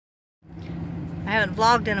I haven't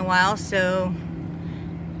vlogged in a while, so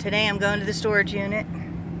today I'm going to the storage unit.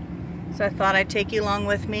 So I thought I'd take you along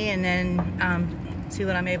with me and then see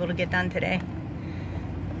what I'm able to get done today.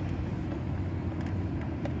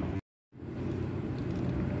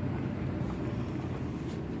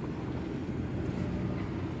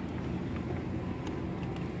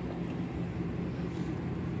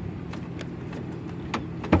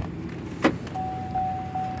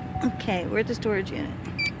 Okay, we're at the storage unit.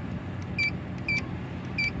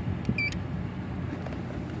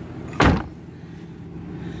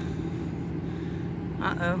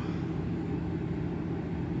 Uh-oh.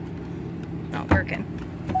 Not working.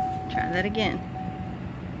 Try that again.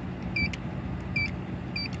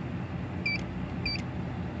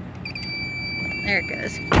 There it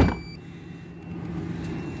goes.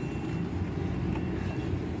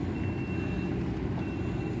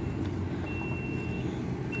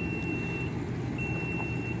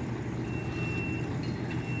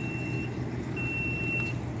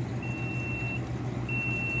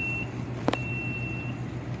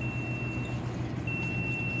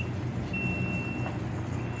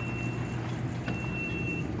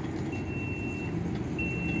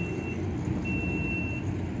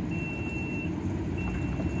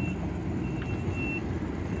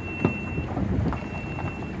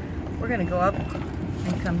 We're going to go up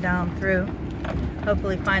and come down through.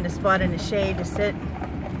 Hopefully find a spot in the shade to sit.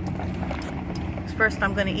 First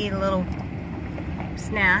I'm going to eat a little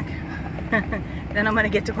snack. Then I'm going to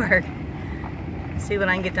get to work. See what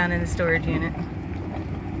I can get done in the storage unit.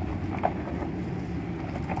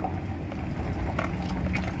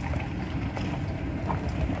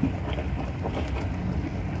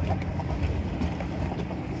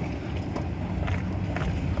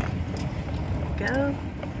 Go.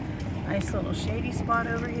 Nice little shady spot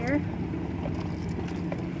over here.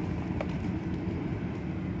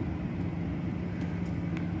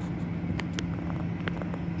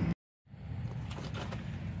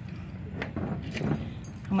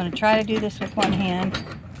 I'm going to try to do this with one hand,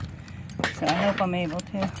 so I hope I'm able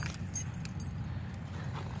to.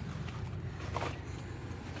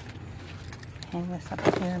 Hang this up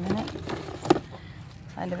here a minute.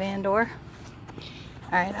 Find the van door.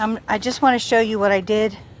 Alright, I just want to show you what I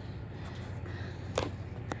did.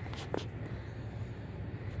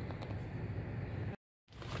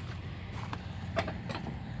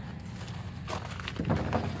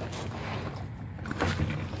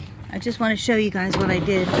 I just want to show you guys what I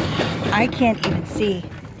did. I can't even see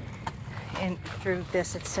through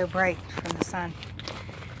this. It's so bright from the sun.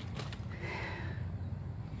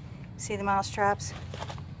 See the mouse traps?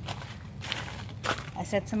 I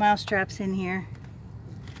set some mouse traps in here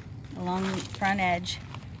along the front edge.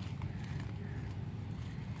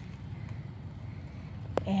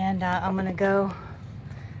 And I'm going to go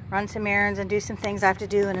run some errands and do some things I have to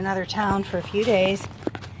do in another town for a few days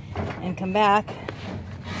and come back.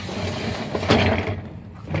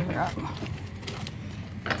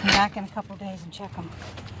 Come back in a couple days and check them.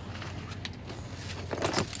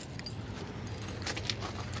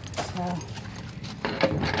 So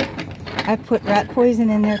I put rat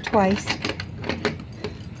poison in there twice,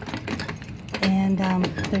 and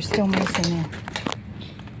there's still mice in there.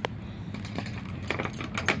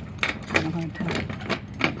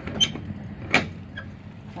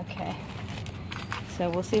 Okay, so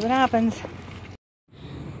we'll see what happens.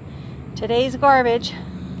 Today's garbage.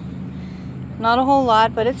 Not a whole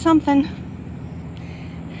lot, but it's something.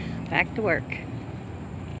 Back to work.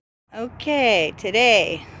 Okay,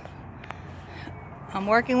 today I'm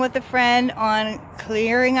working with a friend on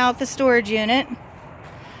clearing out the storage unit.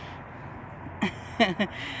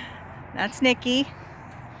 That's Nikki.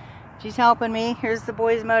 She's helping me. Here's the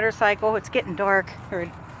boys' motorcycle. It's getting dark.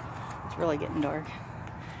 It's really getting dark.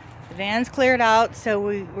 The van's cleared out, so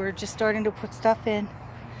we're just starting to put stuff in.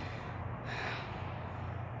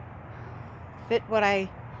 Fit what I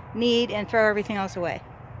need and throw everything else away.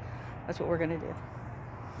 That's what we're gonna do.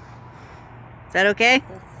 Is that okay?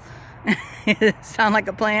 Yes. Sound like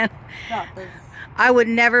a plan? No, I would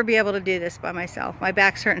never be able to do this by myself. My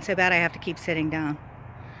back's hurting so bad I have to keep sitting down.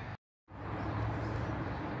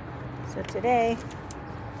 So today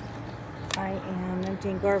I am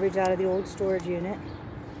emptying garbage out of the old storage unit.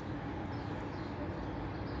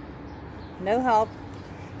 No help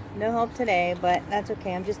today, but that's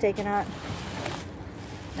okay. I'm just taking out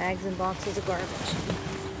bags and boxes of garbage.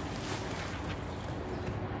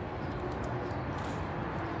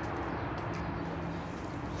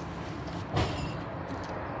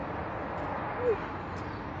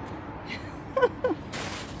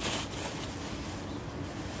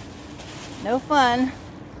 No fun.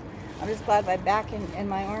 I'm just glad my back and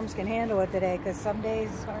my arms can handle it today, because some days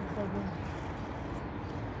it's hard to do.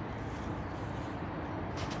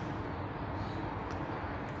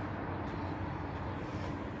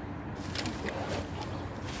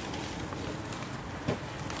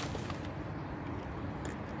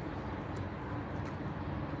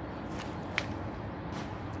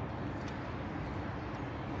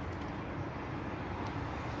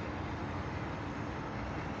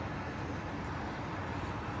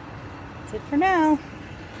 That's it for now.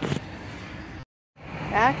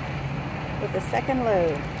 Back with the second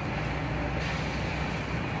load.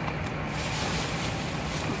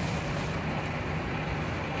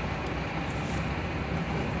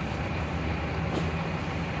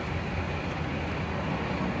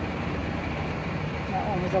 That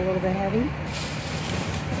one was a little bit heavy.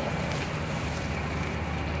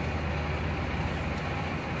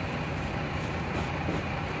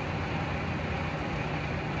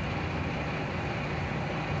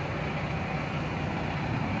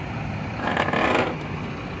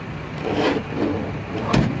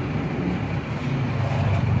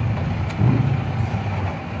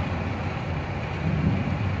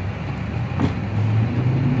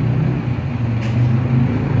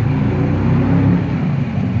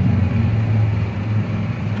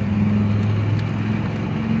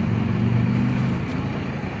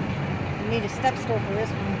 Need a step stool for this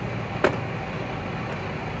one.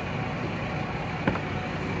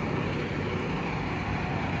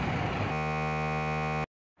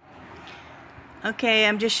 Okay,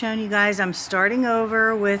 I'm just showing you guys I'm starting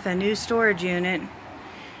over with a new storage unit.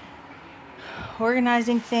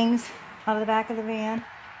 Organizing things out of the back of the van.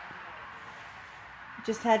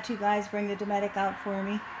 Just had two guys bring the Dometic out for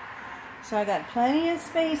me. So I got plenty of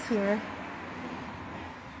space here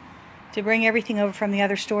to bring everything over from the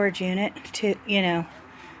other storage unit to, you know,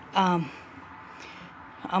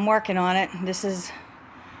 I'm working on it. This is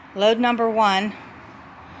load number 1,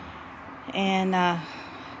 and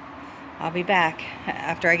I'll be back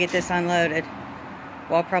after I get this unloaded.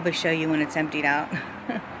 Well, I'll probably show you when it's emptied out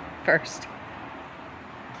first.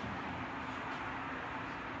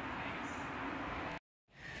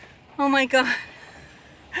 Oh my God.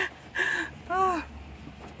 Oh,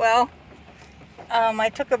 well, I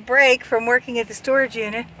took a break from working at the storage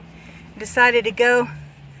unit. Decided to go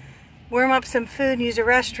warm up some food and use a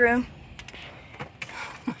restroom.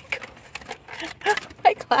 Oh my God.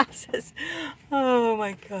 My glasses. Oh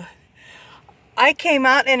my God. I came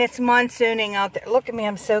out and it's monsooning out there. Look at me,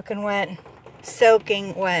 I'm soaking wet.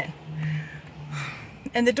 Soaking wet.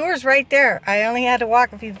 And the door's right there. I only had to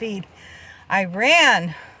walk a few feet. I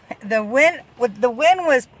ran. The wind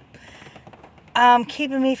was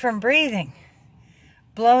keeping me from breathing.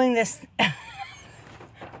 Blowing this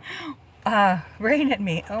rain at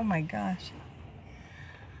me. Oh my gosh.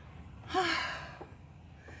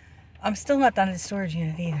 I'm still not done at the storage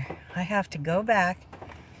unit either. I have to go back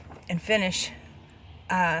and finish.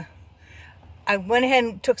 I went ahead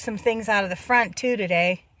and took some things out of the front too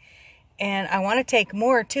today, and I want to take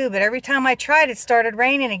more too, but every time I tried it started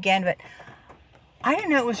raining again. But I didn't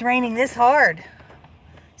know it was raining this hard.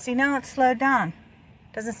 See, now it's slowed down.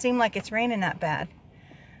 Doesn't seem like it's raining that bad.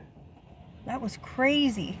 That was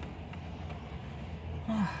crazy.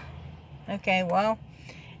 Oh. Okay, well,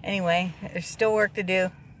 anyway, there's still work to do.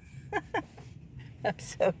 I'm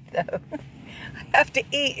soaked though. I have to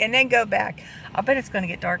eat and then go back. I'll bet it's going to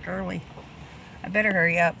get dark early. I better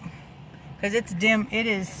hurry up because it's dim. It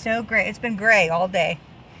is so gray. It's been gray all day.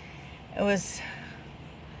 It was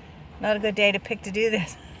not a good day to pick to do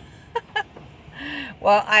this.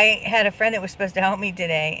 Well, I had a friend that was supposed to help me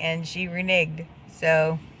today, and she reneged.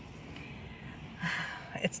 So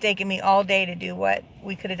it's taken me all day to do what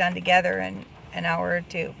we could have done together in an hour or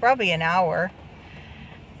two. Probably an hour.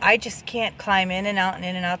 I just can't climb in and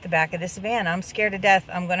out the back of this van. I'm scared to death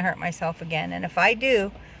I'm going to hurt myself again. And if I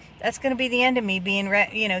do, that's going to be the end of me being,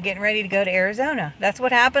 getting ready to go to Arizona. That's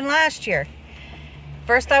what happened last year.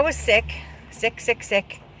 First I was sick.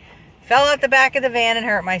 Fell out the back of the van and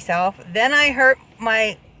hurt myself. Then I hurt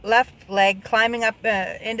my left leg climbing up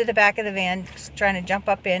into the back of the van, trying to jump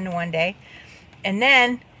up in one day. And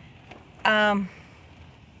then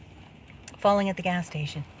falling at the gas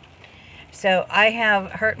station. So I have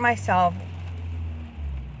hurt myself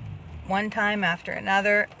one time after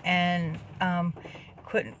another, and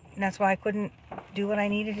that's why I couldn't do what I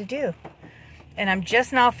needed to do. And I'm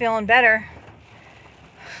just now feeling better.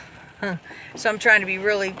 So I'm trying to be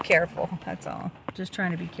really careful. That's all. Just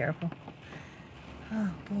trying to be careful. Oh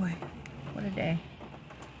boy, what a day.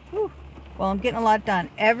 Whew. Well, I'm getting a lot done.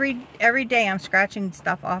 Every day I'm scratching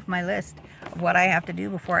stuff off my list of what I have to do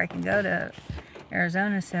before I can go to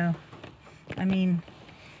Arizona. So I mean,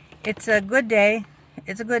 it's a good day.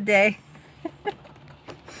 It's a good day.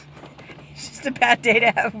 It's just a bad day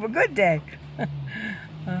to have a good day.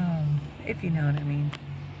 If you know what I mean.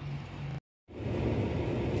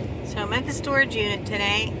 So I'm at the storage unit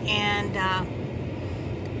today, and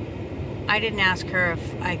I didn't ask her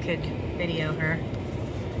if I could video her.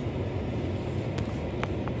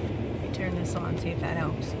 Let me turn this on, see if that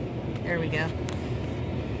helps. There we go.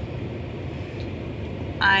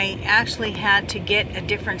 I actually had to get a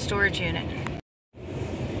different storage unit.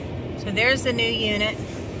 So there's the new unit.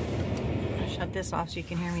 I'll shut this off so you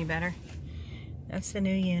can hear me better. That's the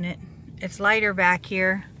new unit. It's lighter back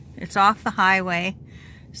here. It's off the highway.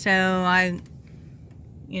 So I,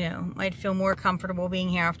 might feel more comfortable being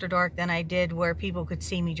here after dark than I did where people could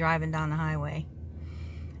see me driving down the highway.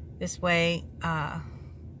 This way,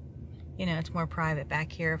 it's more private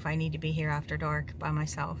back here if I need to be here after dark by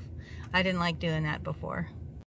myself. I didn't like doing that before.